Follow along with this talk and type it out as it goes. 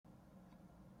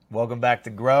Welcome back to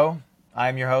Grow.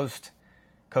 I'm your host,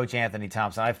 Coach Anthony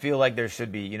Thompson. I feel like there should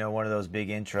be, one of those big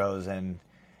intros, and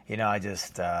I'm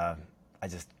just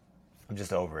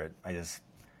over it. I just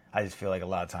feel like a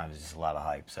lot of times it's just a lot of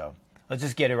hype. So let's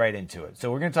just get it right into it. So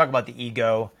we're going to talk about the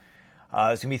ego. It's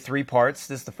going to be three parts.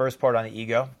 This is the first part on the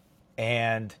ego,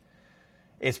 and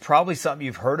it's probably something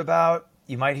you've heard about.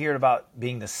 You might hear it about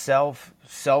being the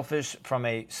selfish from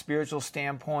a spiritual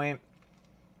standpoint.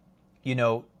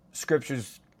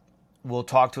 Scriptures will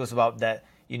talk to us about that.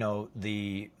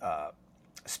 The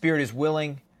spirit is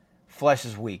willing, flesh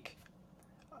is weak.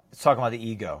 It's talking about the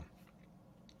ego.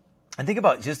 And think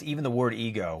about just even the word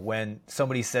ego when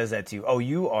somebody says that to you. Oh,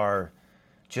 you are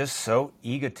just so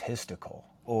egotistical,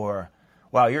 or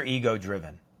wow, you're ego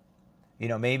driven.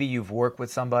 Maybe you've worked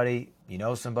with somebody,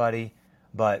 somebody,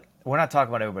 but we're not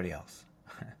talking about everybody else.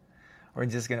 we're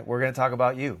gonna talk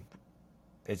about you.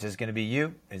 It's just gonna be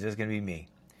you. It's just gonna be me.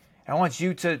 And I want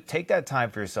you to take that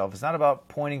time for yourself. It's not about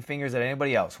pointing fingers at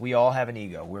anybody else. We all have an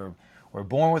ego. We're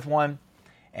born with one,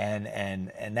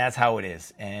 and that's how it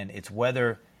is. And it's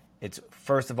whether it's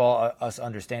first of all us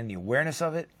understanding the awareness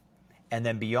of it, and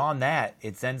then beyond that,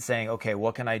 it's then saying, okay,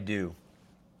 what can I do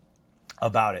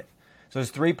about it? So there's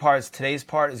three parts. Today's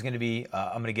part is going to be,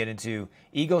 I'm going to get into,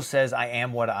 ego says I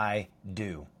am what I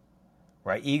do,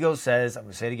 right? Ego says, I'm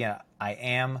going to say it again, I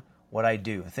am what I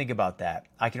do. Think about that.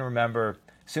 I can remember,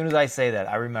 as soon as I say that,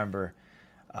 I remember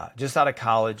just out of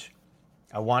college,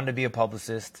 I wanted to be a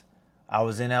publicist. I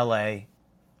was in LA.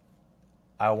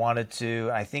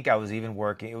 I think I was even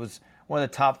working. It was one of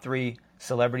the top 3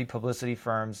 celebrity publicity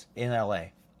firms in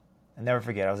LA. I'll never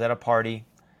forget, I was at a party,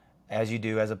 as you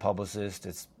do as a publicist.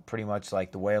 It's pretty much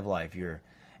like the way of life. You're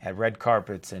at red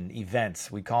carpets and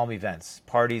events. We call them events.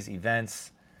 Parties,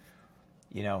 events,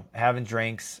 having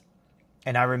drinks.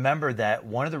 And I remember that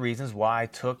one of the reasons why I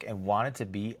took and wanted to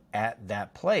be at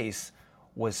that place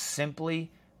was simply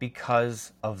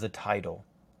because of the title.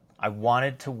 I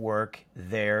wanted to work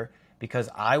there because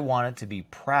I wanted to be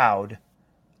proud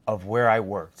of where I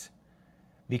worked.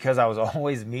 Because I was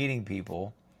always meeting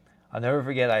people. I'll never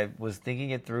forget, I was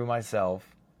thinking it through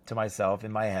to myself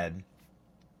in my head,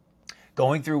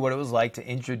 going through what it was like to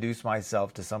introduce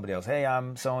myself to somebody else. Hey,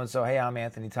 I'm so-and-so. Hey, I'm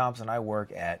Anthony Thompson. I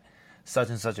work at such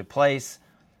and such a place.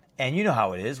 And you know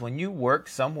how it is. When you work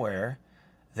somewhere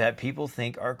that people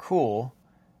think are cool,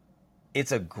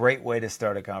 it's a great way to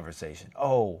start a conversation.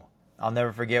 Oh, I'll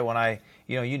never forget when I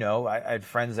had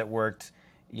friends that worked,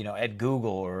 at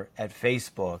Google or at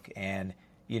Facebook. And,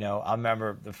 I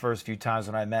remember the first few times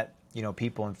when I met,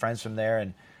 people and friends from there,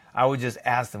 and I would just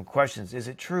ask them questions. Is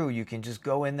it true you can just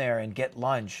go in there and get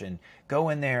lunch and go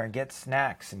in there and get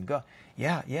snacks and go?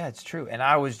 Yeah, it's true. And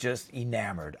I was just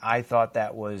enamored. I thought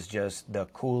that was just the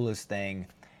coolest thing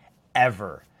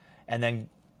ever. And then,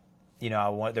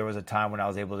 there was a time when I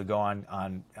was able to go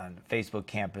on Facebook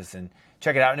campus and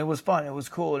check it out. And it was fun. It was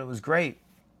cool. And it was great.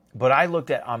 But I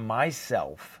looked at on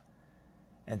myself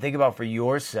and think about for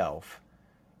yourself,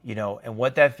 and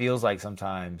what that feels like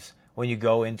sometimes when you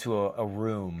go into a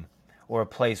room or a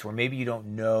place where maybe you don't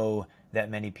know that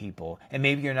many people, and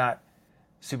maybe you're not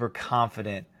super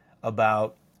confident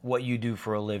about what you do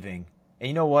for a living. And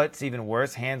you know what's even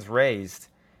worse? Hands raised.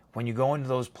 When you go into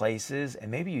those places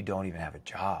and maybe you don't even have a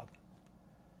job.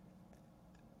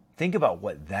 Think about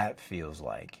what that feels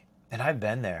like. And I've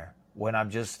been there when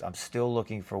I'm still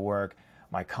looking for work.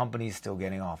 My company's still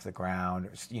getting off the ground,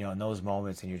 in those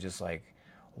moments, and you're just like,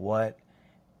 what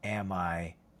am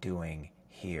I doing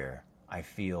here? I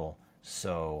feel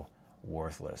so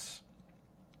worthless.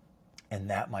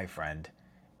 And that, my friend,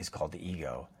 is called the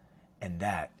ego. And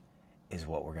that is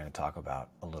what we're going to talk about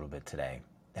a little bit today.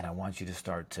 And I want you to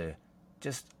start to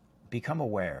just become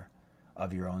aware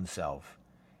of your own self.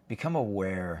 Become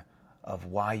aware of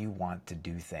why you want to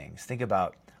do things. Think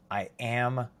about, I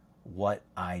am what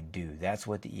I do. That's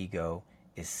what the ego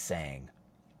is saying.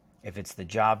 If it's the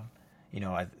job,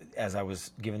 as I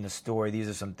was giving the story, these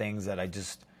are some things that I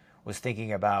just was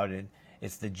thinking about. And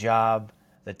it's the job,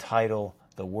 the title,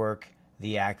 the work,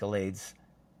 the accolades.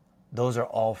 Those are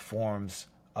all forms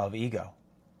of ego.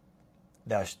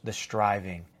 The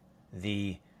striving,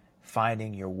 the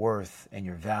finding your worth and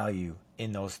your value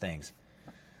in those things.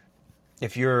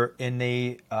 If you're in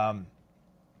the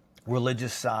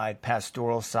religious side,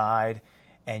 pastoral side,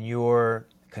 and you're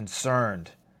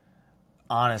concerned,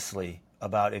 honestly,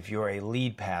 about if you're a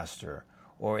lead pastor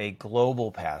or a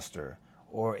global pastor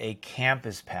or a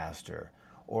campus pastor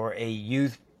or a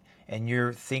youth, and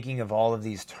you're thinking of all of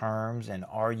these terms, and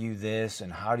are you this,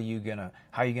 and how are you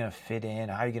gonna fit in,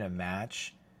 how are you gonna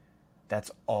match?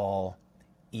 That's all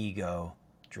ego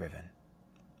driven.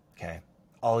 Okay,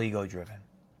 all ego driven.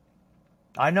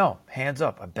 I know, hands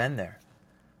up. I've been there.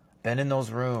 Been in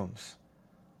those rooms.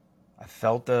 I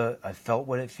felt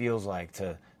what it feels like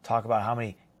to talk about how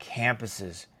many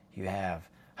campuses you have,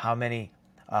 how many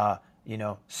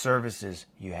services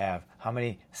you have, how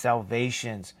many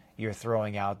salvations you're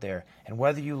throwing out there. And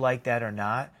whether you like that or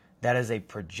not, that is a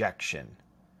projection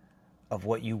of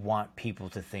what you want people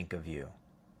to think of you.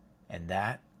 And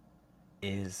that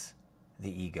is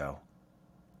the ego.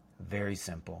 Very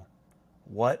simple.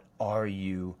 What are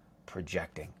you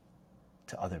projecting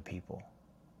to other people?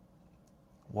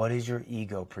 What is your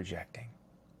ego projecting?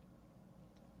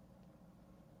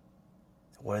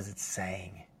 What is it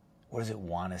saying? What does it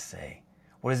want to say?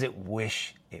 What does it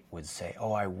wish it would say?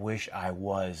 Oh, I wish I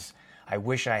was. I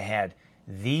wish I had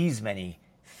these many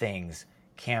things,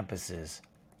 campuses.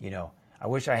 I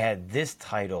wish I had this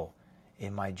title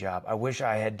in my job. I wish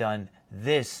I had done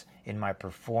this in my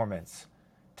performance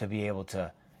to be able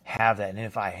to have that. And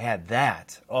if I had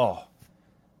that,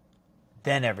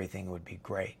 then everything would be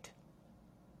great.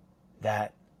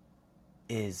 That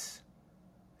is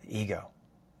the ego.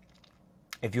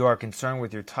 If you are concerned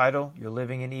with your title, you're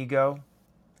living in ego.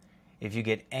 If you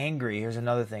get angry, here's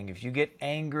another thing. If you get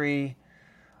angry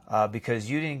because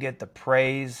you didn't get the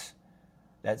praise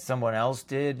that someone else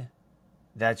did,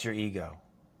 that's your ego.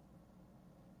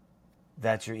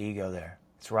 That's your ego there.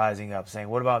 It's rising up saying,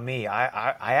 what about me?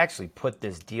 I actually put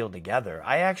this deal together.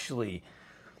 I actually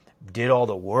did all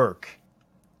the work.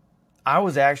 I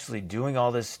was actually doing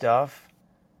all this stuff.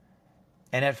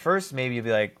 And at first, maybe you'd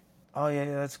be like, oh, yeah,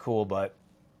 that's cool, but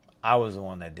I was the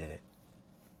one that did it.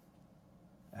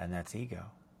 And that's ego.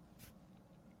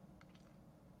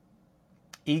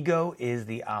 Ego is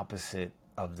the opposite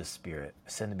of the spirit. I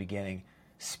said in the beginning,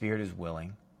 spirit is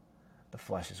willing, the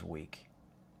flesh is weak.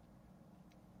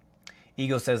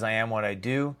 Ego says, I am what I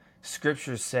do.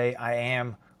 Scriptures say, I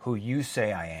am who you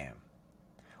say I am.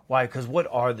 Why? Because what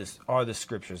are the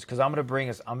scriptures? Because I'm going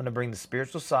to bring the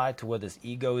spiritual side to what this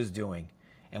ego is doing,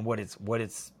 and what it's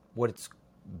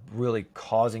really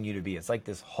causing you to be. It's like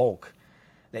this Hulk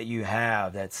that you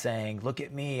have that's saying, look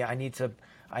at me, I need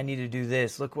to do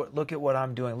this. Look at what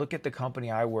I'm doing. Look at the company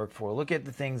I work for. Look at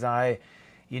the things and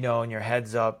your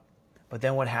head's up. But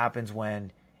then what happens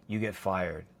when you get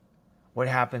fired? What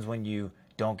happens when you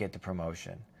don't get the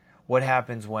promotion? What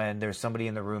happens when there's somebody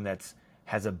in the room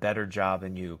has a better job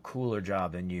than you, cooler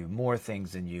job than you, more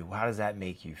things than you? How does that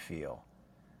make you feel?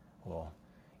 Well,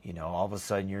 all of a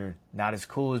sudden you're not as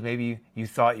cool as maybe you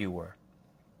thought you were.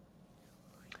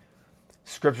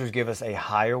 Scriptures give us a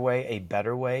higher way, a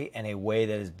better way, and a way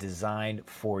that is designed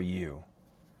for you.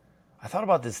 I thought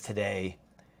about this today,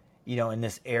 in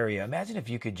this area. Imagine if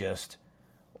you could just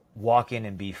walk in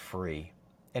and be free.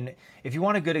 And if you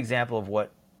want a good example of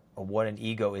what an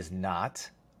ego is not,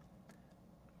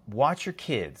 watch your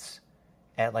kids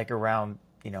at like around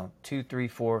 2, 3,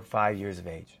 4, 5 years of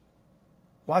age.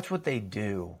 Watch what they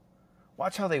do.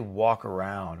 Watch how they walk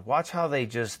around. Watch how they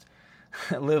just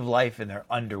live life in their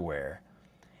underwear,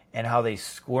 and how they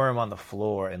squirm on the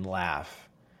floor and laugh.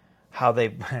 How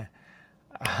they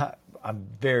I'm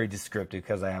very descriptive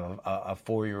because I have a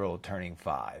 4-year-old turning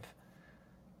 5.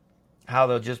 How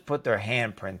they'll just put their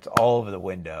handprints all over the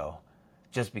window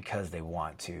just because they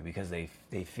want to, because they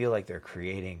feel like they're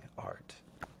creating art.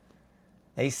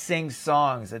 They sing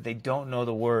songs that they don't know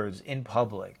the words in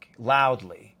public,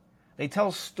 loudly. They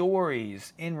tell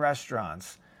stories in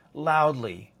restaurants,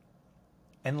 loudly,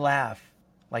 and laugh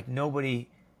like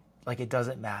it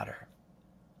doesn't matter.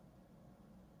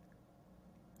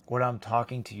 What I'm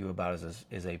talking to you about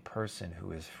is a person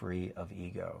who is free of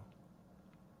ego.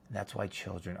 And that's why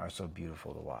children are so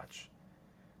beautiful to watch.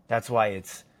 That's why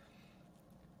it's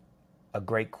a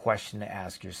great question to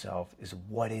ask yourself is,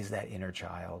 what is that inner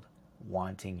child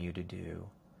wanting you to do?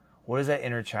 What does that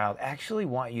inner child actually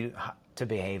want you to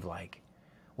behave like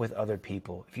with other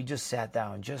people? If you just sat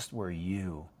down, just were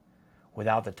you,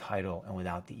 without the title and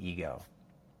without the ego.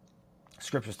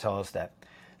 Scriptures tell us that.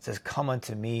 It says, come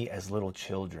unto me as little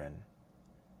children,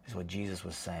 is what Jesus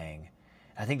was saying.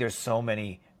 I think there's so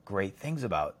many great things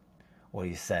about what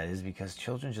he said, is because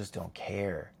children just don't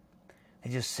care.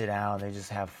 They just sit down, they just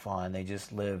have fun, they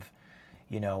just live,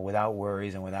 without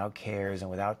worries and without cares and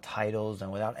without titles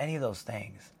and without any of those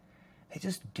things. They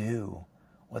just do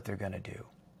what they're going to do.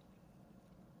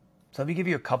 So let me give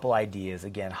you a couple ideas,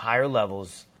 again, higher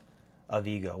levels of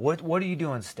ego. What do you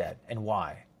do instead, and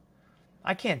why?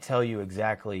 I can't tell you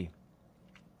exactly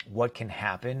what can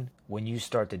happen when you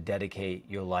start to dedicate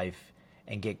your life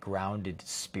and get grounded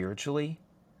spiritually,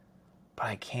 but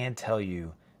I can tell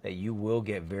you that you will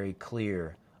get very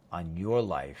clear on your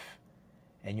life,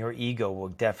 and your ego will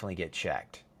definitely get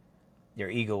checked. your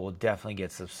ego will definitely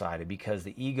get subsided, because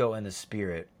the ego and the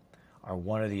spirit are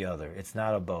one or the other. It's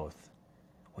not a both.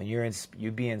 When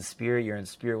you be in spirit, you're in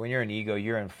spirit. When you're in ego,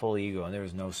 you're in full ego, and there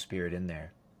is no spirit in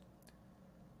there.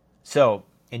 So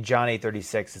in John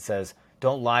 8:36, it says,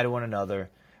 "Don't lie to one another,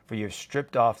 for you've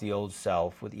stripped off the old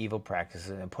self with evil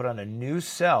practices and put on a new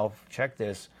self," check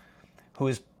this, "who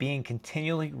is being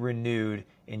continually renewed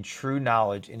in true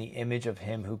knowledge in the image of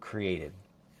him who created."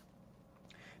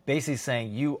 Basically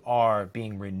saying you are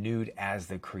being renewed as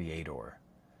the creator.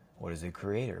 What is the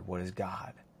creator? What is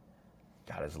God?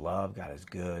 God is love. God is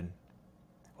good.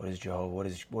 What is Jehovah?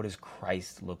 What does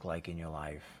Christ look like in your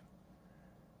life?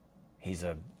 He's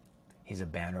a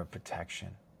banner of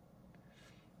protection.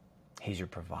 He's your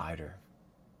provider,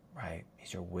 right?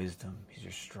 He's your wisdom. He's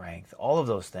your strength. All of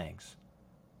those things.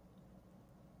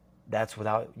 That's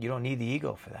you don't need the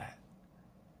ego for that,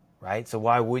 right? So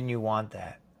why wouldn't you want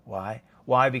that? Why?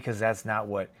 Why? Because that's not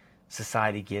what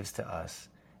society gives to us.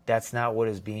 That's not what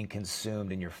is being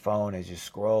consumed in your phone as you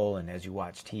scroll and as you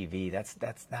watch TV.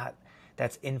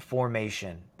 That's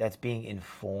information. That's being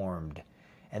informed.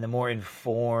 And the more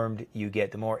informed you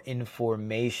get, the more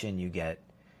information you get,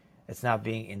 it's not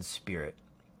being in spirit.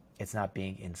 It's not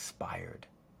being inspired.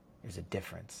 There's a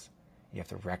difference. You have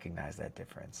to recognize that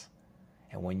difference.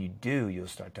 And when you do, you'll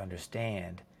start to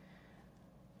understand,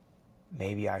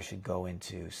 maybe I should go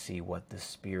into see what the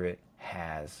Spirit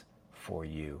has for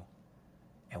you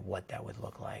and what that would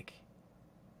look like,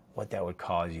 what that would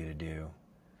cause you to do.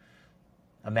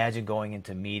 Imagine going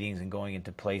into meetings and going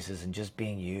into places and just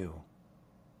being you,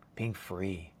 being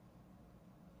free,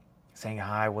 saying,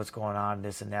 "Hi, what's going on?"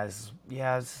 This and that. It's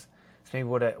maybe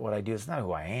what I do. It's not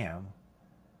who I am.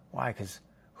 Why? Because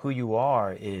who you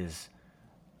are is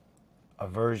a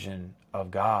version of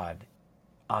God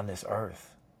on this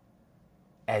earth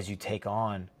as you take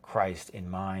on Christ in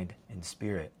mind and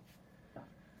spirit.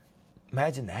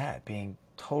 Imagine that, being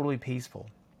totally peaceful,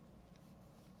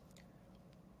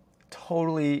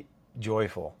 totally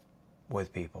joyful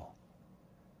with people,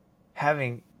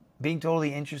 being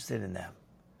totally interested in them,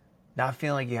 not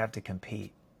feeling like you have to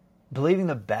compete, believing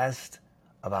the best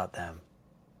about them.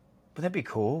 Would that be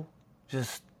cool?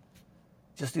 Just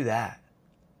do that.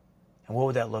 And what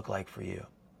would that look like for you?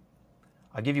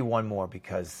 I'll give you one more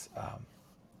because I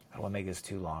don't want to make this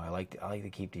too long. I like to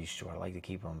keep these short. I like to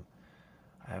keep them.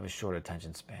 I have a short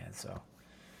attention span. So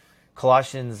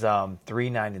Colossians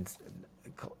 3:9 and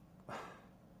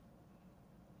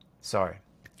sorry,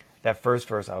 that first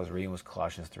verse I was reading was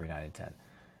Colossians 3:9 and 10.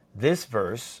 This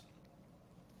verse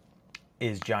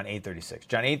is John 8:36.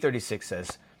 John 8:36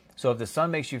 says, "So if the Son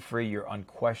makes you free, you're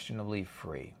unquestionably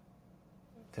free."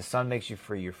 If the Son makes you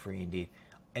free, you're free indeed.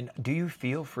 And do you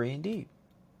feel free indeed?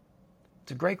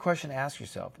 It's a great question to ask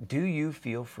yourself. Do you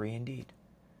feel free indeed?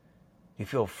 Do you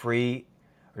feel free,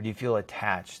 or do you feel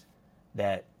attached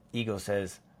that ego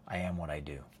says, "I am what I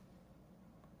do"?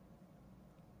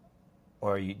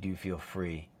 Or do you feel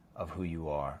free of who you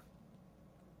are,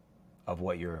 of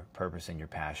what your purpose and your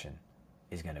passion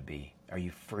is going to be? Are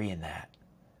you free in that?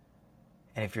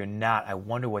 And if you're not, I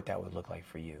wonder what that would look like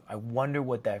for you. I wonder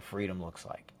what that freedom looks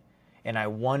like. And I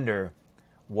wonder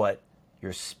what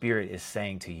your spirit is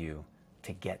saying to you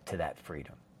to get to that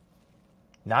freedom.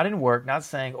 Not in work, not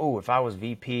saying, "Oh, if I was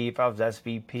VP, if I was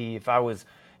SVP, if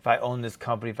I owned this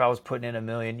company, if I was putting in $1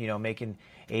 million, making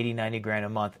 80, 90 grand a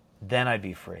month, then I'd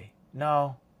be free."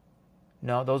 No,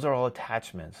 those are all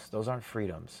attachments. Those aren't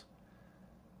freedoms.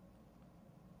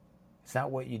 It's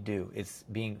not what you do. It's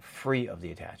being free of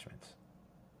the attachments.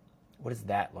 What does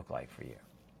that look like for you?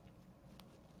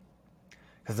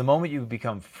 Because the moment you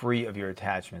become free of your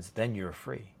attachments, then you're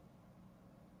free.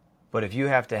 But if you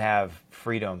have to have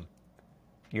freedom,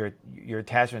 your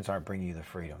attachments aren't bringing you the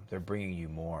freedom. They're bringing you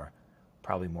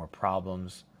probably more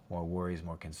problems, more worries,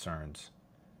 more concerns,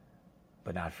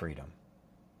 but not freedom.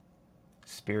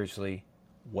 Spiritually,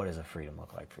 what does a freedom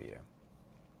look like for you?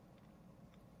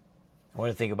 I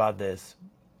want to think about this.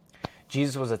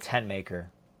 Jesus was a tent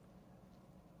maker.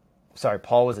 Sorry,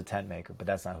 Paul was a tent maker, but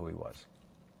that's not who he was.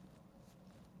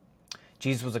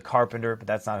 Jesus was a carpenter, but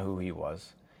that's not who he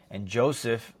was. And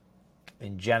Joseph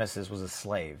in Genesis was a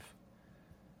slave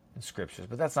in scriptures,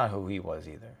 but that's not who he was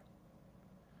either.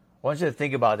 I want you to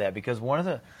think about that, because one of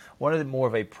the more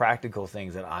of a practical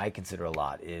things that I consider a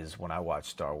lot is when I watch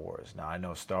Star Wars. Now I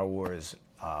know Star Wars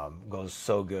goes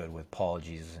so good with Paul,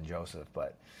 Jesus, and Joseph,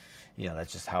 but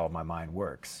that's just how my mind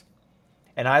works.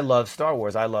 And I love Star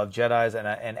Wars. I love Jedis,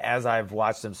 and as I've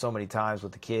watched them so many times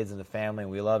with the kids and the family,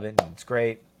 and we love it, and it's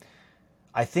great.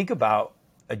 I think about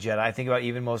a Jedi. I think about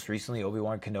even most recently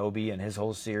Obi-Wan Kenobi and his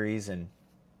whole series, and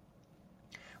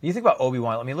You think about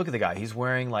Obi-Wan. I mean, look at the guy. He's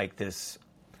wearing like this,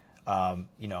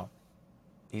 you know,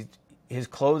 his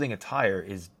clothing attire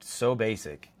is so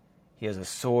basic. He has a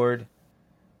sword.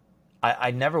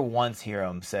 I never once hear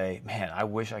him say, "Man, I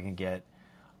wish I could get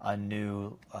a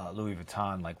new Louis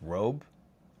Vuitton like robe,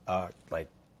 like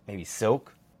maybe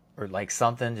silk or like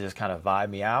something to just kind of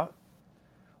vibe me out."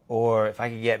 Or if I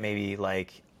could get maybe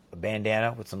like a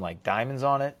bandana with some like diamonds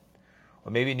on it,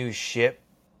 or maybe a new ship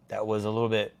that was a little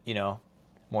bit, you know,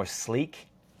 more sleek.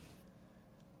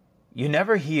 You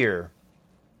never hear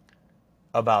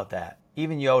about that.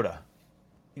 Even Yoda.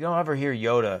 You don't ever hear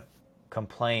Yoda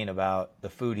complain about the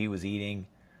food he was eating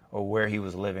or where he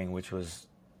was living, which was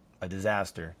a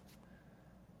disaster.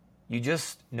 You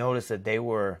just notice that they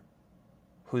were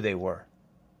who they were,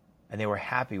 and they were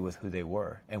happy with who they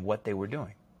were and what they were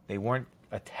doing. They weren't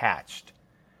attached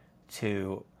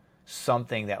to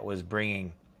something that was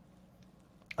bringing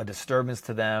a disturbance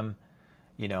to them,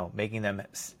 you know, making them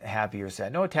happy or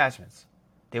sad. No attachments.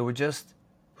 They were just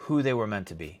who they were meant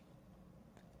to be.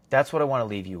 That's what I want to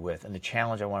leave you with, and the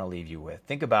challenge I want to leave you with.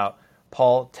 Think about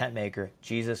Paul, tent maker,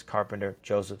 Jesus, carpenter,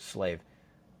 Joseph, slave.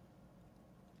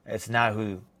 It's not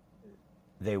who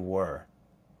they were.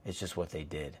 It's just what they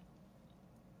did.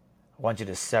 I want you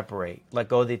to separate. Let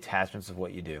go of the attachments of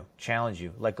what you do. Challenge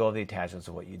you. Let go of the attachments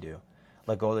of what you do.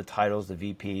 Let go of the titles, the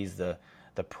VPs,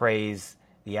 the praise,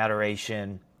 the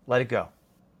adoration. Let it go.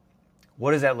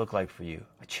 What does that look like for you?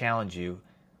 I challenge you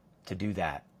to do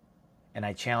that. And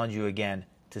I challenge you again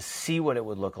to see what it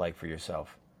would look like for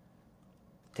yourself.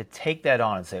 To take that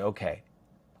on and say, okay,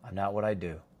 I'm not what I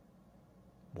do.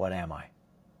 What am I?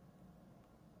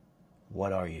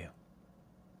 What are you?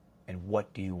 And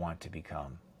what do you want to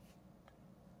become?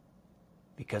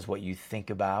 Because what you think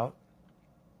about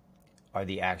are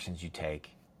the actions you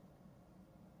take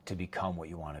to become what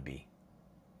you want to be.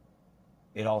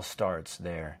 It all starts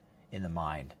there in the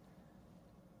mind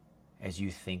as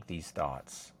you think these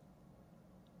thoughts.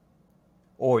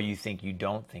 Or you think you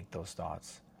don't think those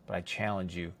thoughts. But I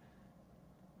challenge you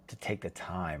to take the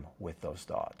time with those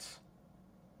thoughts.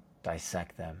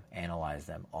 Dissect them, analyze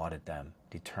them, audit them,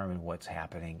 determine what's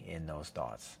happening in those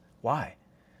thoughts. Why?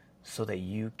 So that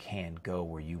you can go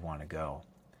where you want to go.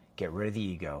 Get rid of the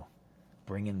ego,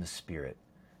 bring in the spirit,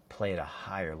 play at a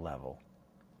higher level.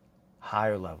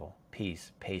 Higher level,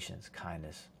 peace, patience,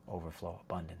 kindness, overflow,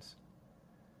 abundance.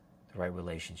 The right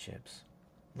relationships,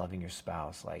 loving your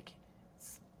spouse like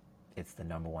it's the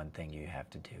number one thing you have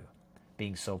to do.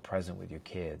 Being so present with your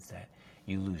kids that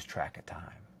you lose track of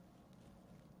time.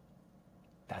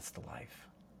 That's the life.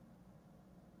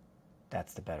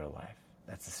 That's the better life.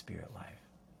 That's the spirit life.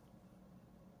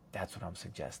 That's what I'm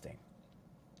suggesting.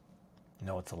 I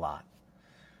know it's a lot,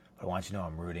 but I want you to know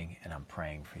I'm rooting and I'm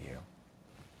praying for you.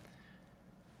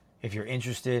 If you're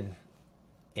interested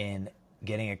in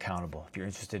getting accountable, if you're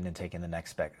interested in taking the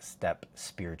next step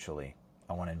spiritually,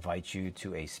 I want to invite you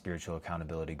to a spiritual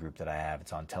accountability group that I have.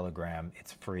 It's on Telegram.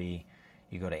 It's free.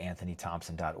 You go to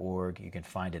anthonythompson.org. You can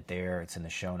find it there. It's in the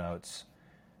show notes.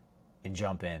 And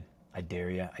jump in. I dare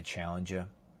you. I challenge you.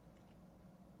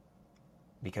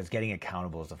 Because getting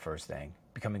accountable is the first thing.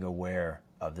 Becoming aware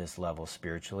of this level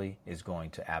spiritually is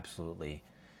going to absolutely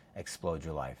explode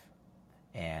your life.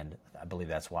 And I believe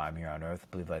that's why I'm here on earth. I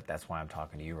believe that's why I'm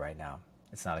talking to you right now.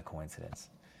 It's not a coincidence.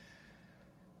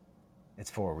 It's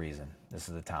for a reason. This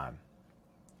is the time.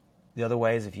 The other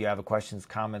way is if you have questions,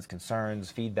 comments,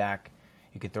 concerns, feedback,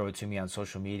 you can throw it to me on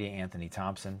social media, Anthony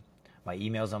Thompson. My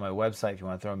email's on my website. If you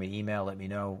want to throw me an email, let me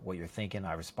know what you're thinking.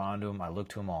 I respond to them. I look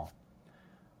to them all.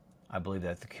 I believe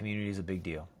that the community is a big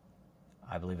deal.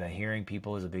 I believe that hearing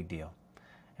people is a big deal.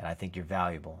 And I think you're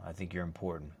valuable. I think you're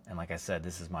important. And like I said,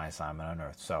 this is my assignment on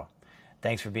earth. So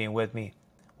thanks for being with me.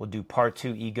 We'll do part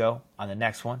 2 ego on the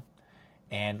next one.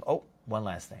 And one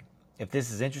last thing. If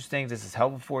this is interesting, if this is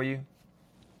helpful for you,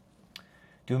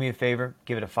 do me a favor,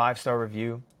 give it a 5-star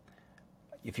review.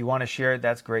 If you want to share it,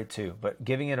 that's great too. But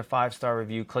giving it a 5-star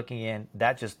review, clicking in,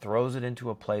 that just throws it into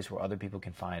a place where other people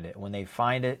can find it. When they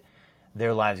find it,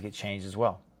 their lives get changed as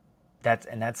well. That's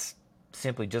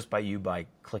simply just by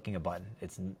clicking a button.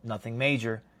 It's nothing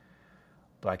major,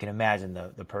 but I can imagine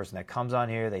the person that comes on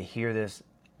here, they hear this,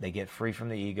 they get free from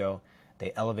the ego,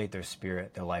 they elevate their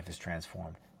spirit, their life is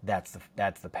transformed. That's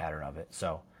the pattern of it.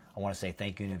 So I want to say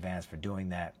thank you in advance for doing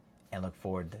that and look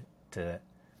forward to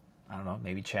I don't know,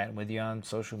 maybe chatting with you on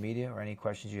social media or any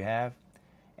questions you have.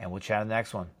 And we'll chat on the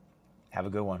next one. Have a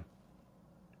good one.